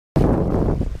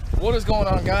What is going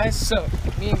on, guys? So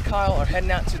me and Kyle are heading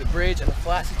out to the bridge and the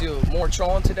flats to do more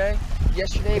trolling today.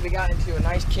 Yesterday we got into a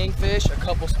nice kingfish, a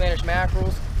couple Spanish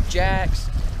mackerels, jacks,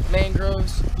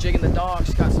 mangroves, jigging the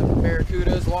docks, got some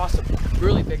barracudas, lost some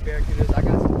really big barracudas. I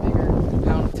got some bigger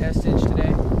pound of testage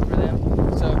today for them.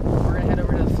 So we're gonna head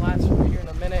over to the flats over here in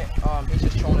a minute. He's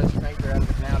just trolling his cranker out of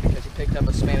the canal because he picked up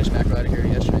a Spanish mackerel out of here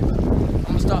yesterday. But I'm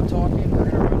gonna stop talking. We're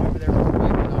gonna run over there real quick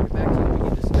and I'll get back to you when we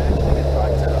get this back and get the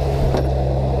products out.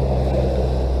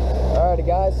 Alrighty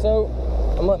guys, so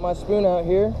I'm letting my spoon out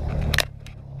here.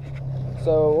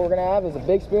 So what we're gonna have is a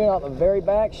big spoon out the very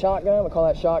back, shotgun, we call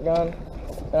that shotgun. And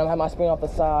I'm gonna have my spoon off the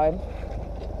side.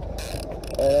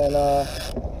 And then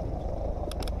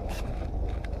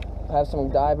have some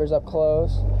divers up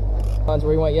close. That's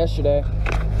where we went yesterday.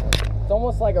 It's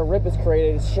almost like a rip is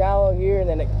created. It's shallow here and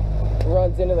then it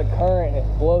runs into the current and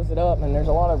it blows it up, and there's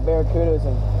a lot of barracudas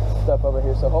and stuff over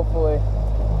here. So hopefully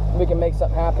we can make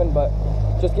something happen, but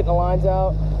just getting the lines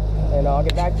out and I'll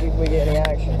get back to you if we get any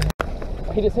action.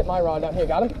 He just hit my rod down here.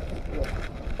 Got him?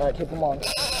 All right, keep him on.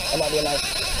 That might be a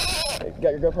nice.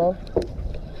 Got your GoPro?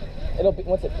 It'll be,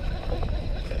 what's it?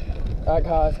 All right,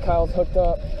 guys, Kyle's hooked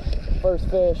up. First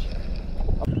fish.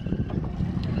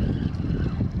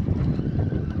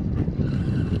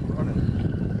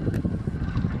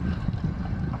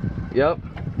 Yep.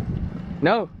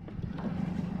 No.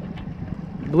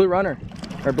 Blue runner,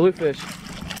 or bluefish.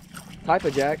 Type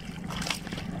of jack.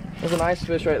 There's a nice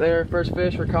fish right there. First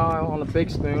fish for Kyle on the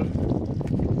big spoon.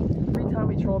 Every time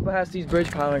we troll past these bridge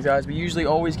pilings, guys, we usually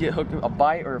always get hooked with a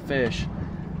bite or a fish.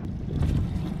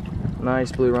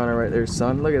 Nice blue runner right there,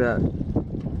 son. Look at that.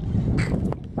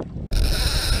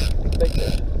 Big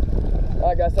fish.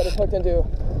 Alright guys, so I just hooked into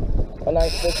a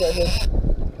nice fish right here.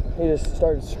 He just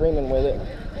started screaming with it.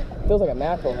 Feels like a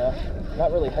mackerel though.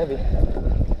 Not really heavy.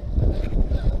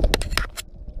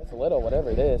 It's little, whatever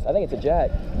it is. I think it's a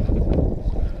jack.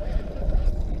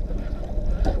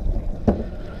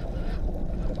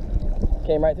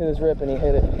 Came right through this rip and he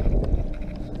hit it.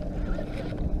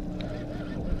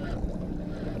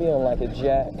 Feeling like a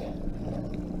jack.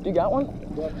 You got one?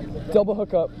 Double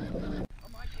hook up.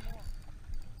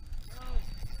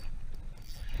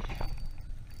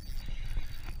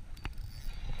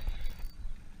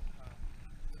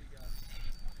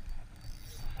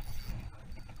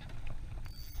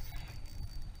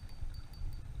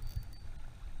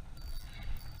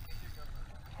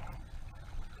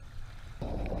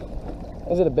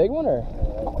 Is it a big one or?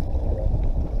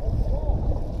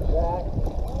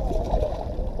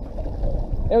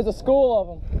 It was a school of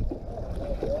them.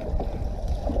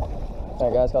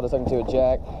 Alright guys, got us looking to a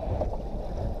jack.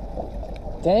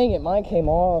 Dang it, mine came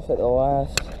off at the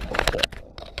last.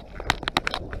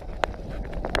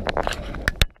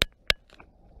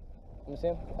 Let me see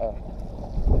him? Oh.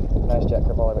 Nice jack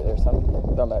cripple right there, son.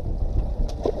 Throw him back.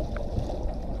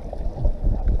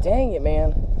 Dang it,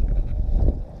 man.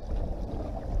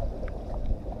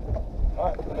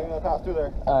 Alright, I'm gonna pass through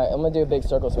there. Alright, I'm gonna do a big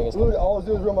circle swing. Dude, all I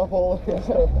do is run my pole.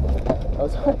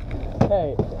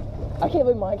 Hey, I can't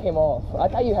believe mine came off. I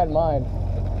thought you had mine.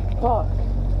 Fuck.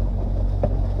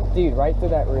 Dude, right through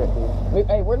that rip, dude.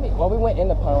 Hey, where'd we, well, we went in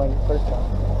the piling first time.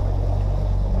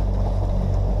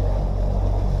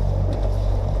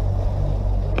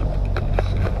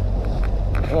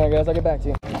 Alright guys, I'll get back to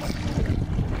you.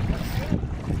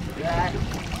 Jack.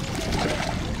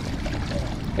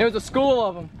 It was a school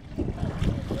of them.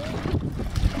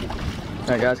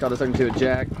 Alright guys, got us looking to a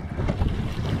jack.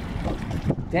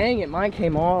 Dang it, mine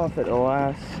came off at the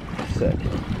last sec.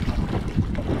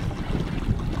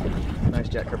 Nice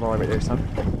jack cripple right there, son.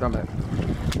 Throw him back.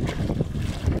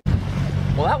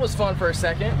 Well, that was fun for a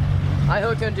second. I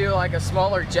hooked into like a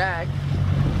smaller jack.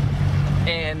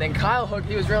 And then Kyle hooked,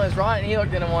 he was reeling his rod and he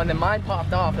hooked into one, then mine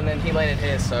popped off and then he landed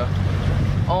his, so.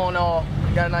 All in all,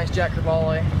 got a nice jack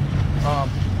cripple.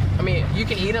 I mean, you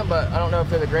can eat them, but I don't know if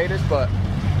they're the greatest, but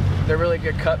they're really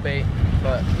good cut bait.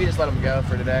 But we just let them go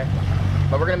for today.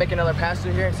 But we're gonna make another pass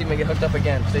through here and see if we get hooked up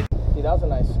again. Dude, that was a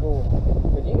nice school.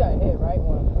 But you got hit right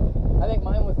when, I think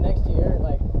mine was next to your,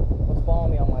 like, was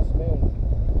following me on my spoon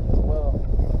as well.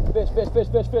 Fish, fish, fish,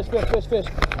 fish, fish, fish, fish, fish,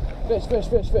 fish, fish,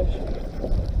 fish, fish.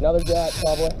 Another jack,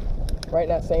 probably, right in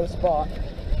that same spot.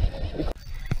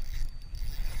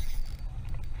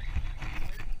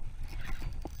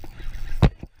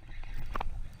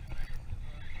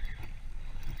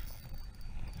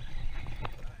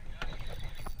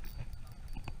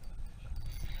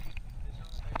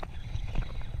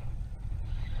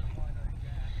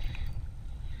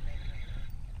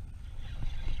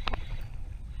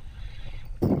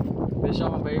 Fish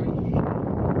on, baby. It's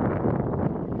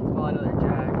probably another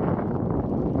jack.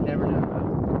 You never know,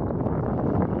 though.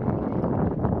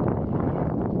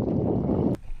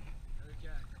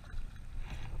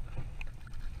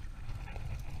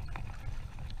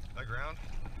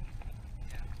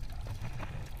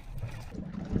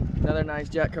 Another nice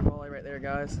jack cavoli right there,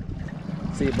 guys.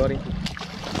 See you, buddy.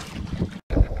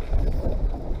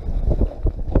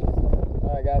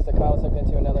 Alright guys, so Kyle's hooked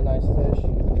into another nice fish.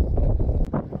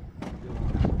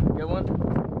 Good one?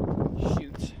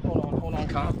 Shoot. Hold on,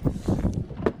 Kyle.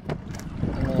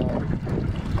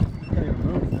 Can't even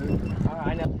move, dude.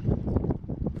 I know.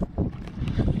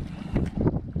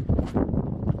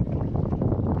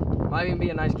 Might even be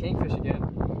a nice kingfish again.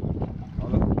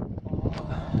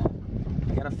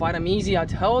 You gotta fight him easy, I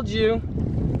told you.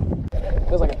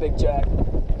 Feels like a big jack.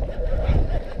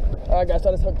 Alright guys,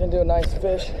 I just hooked into a nice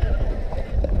fish.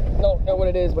 Don't know what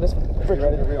it is, but it's freaking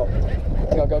Ready to reel.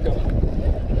 Go, go, go.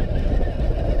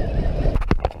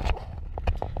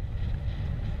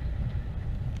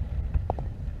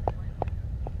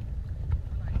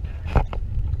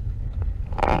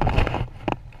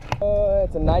 Oh,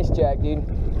 that's a nice jack, dude.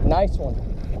 Nice one.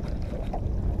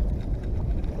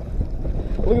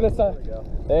 Look at the size.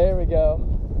 There we go.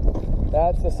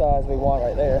 That's the size we want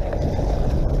right there.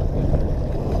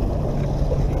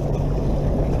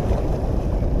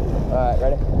 Alright,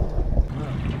 ready?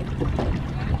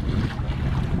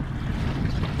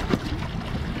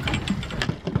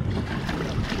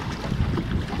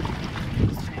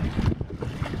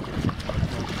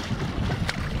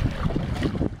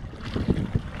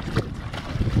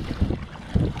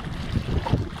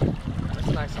 That's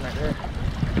a nice one right there.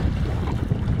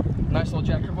 Nice little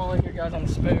jack cavoli here, guys, on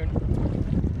the spoon.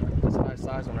 That's a nice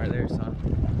size one right there, son.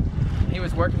 He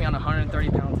was working me on a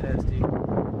 130-pound test, dude.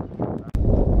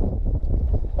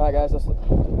 Alright guys, let's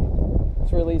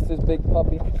release this big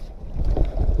puppy.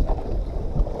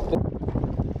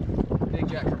 Big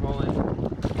jack cavoli.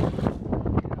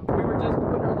 We were just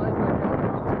putting our lines back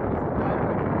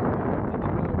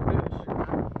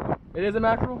out. It is a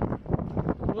mackerel.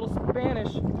 A little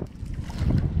Spanish.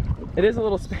 It is a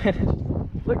little Spanish.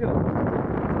 Look at it.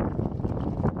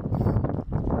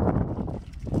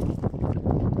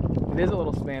 It is a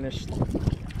little Spanish.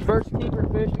 First keeper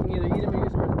fish, you can either eat him or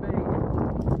use him as bait.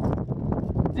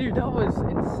 Dude, that was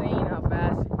insane how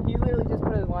fast. He literally just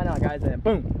put his line out, guys, and then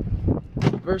boom.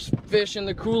 First fish in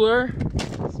the cooler.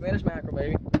 Spanish mackerel,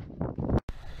 baby.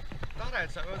 Thought I had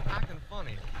something. It was acting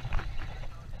funny.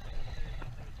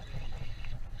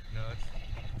 No, it's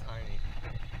tiny.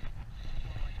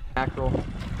 Mackerel.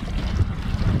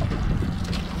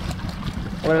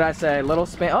 What did I say? Little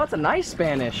Spanish. Oh, it's a nice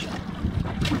Spanish.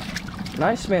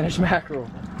 Nice Spanish mackerel.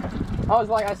 I was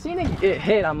like, I seen it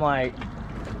hit. I'm like,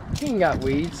 he ain't got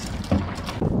weeds.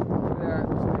 Look at that.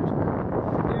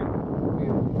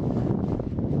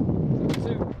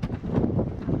 Dude.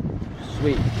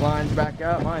 Sweet. Line's back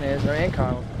out. Mine is. Or and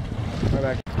Kyle's. Right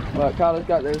back. But Kyle's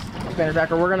got this Spanish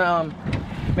mackerel. We're gonna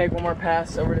make one more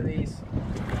pass over to these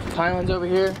pylons over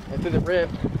here and through the rip.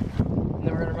 And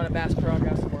then we're gonna run a Bass Pro,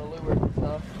 got some more lures and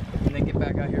stuff, and then get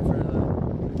back out here for the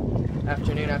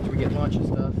afternoon after we get lunch and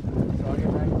stuff. So I'll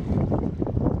get back to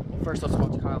you. First, let's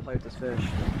watch Kyle play with this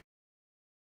fish.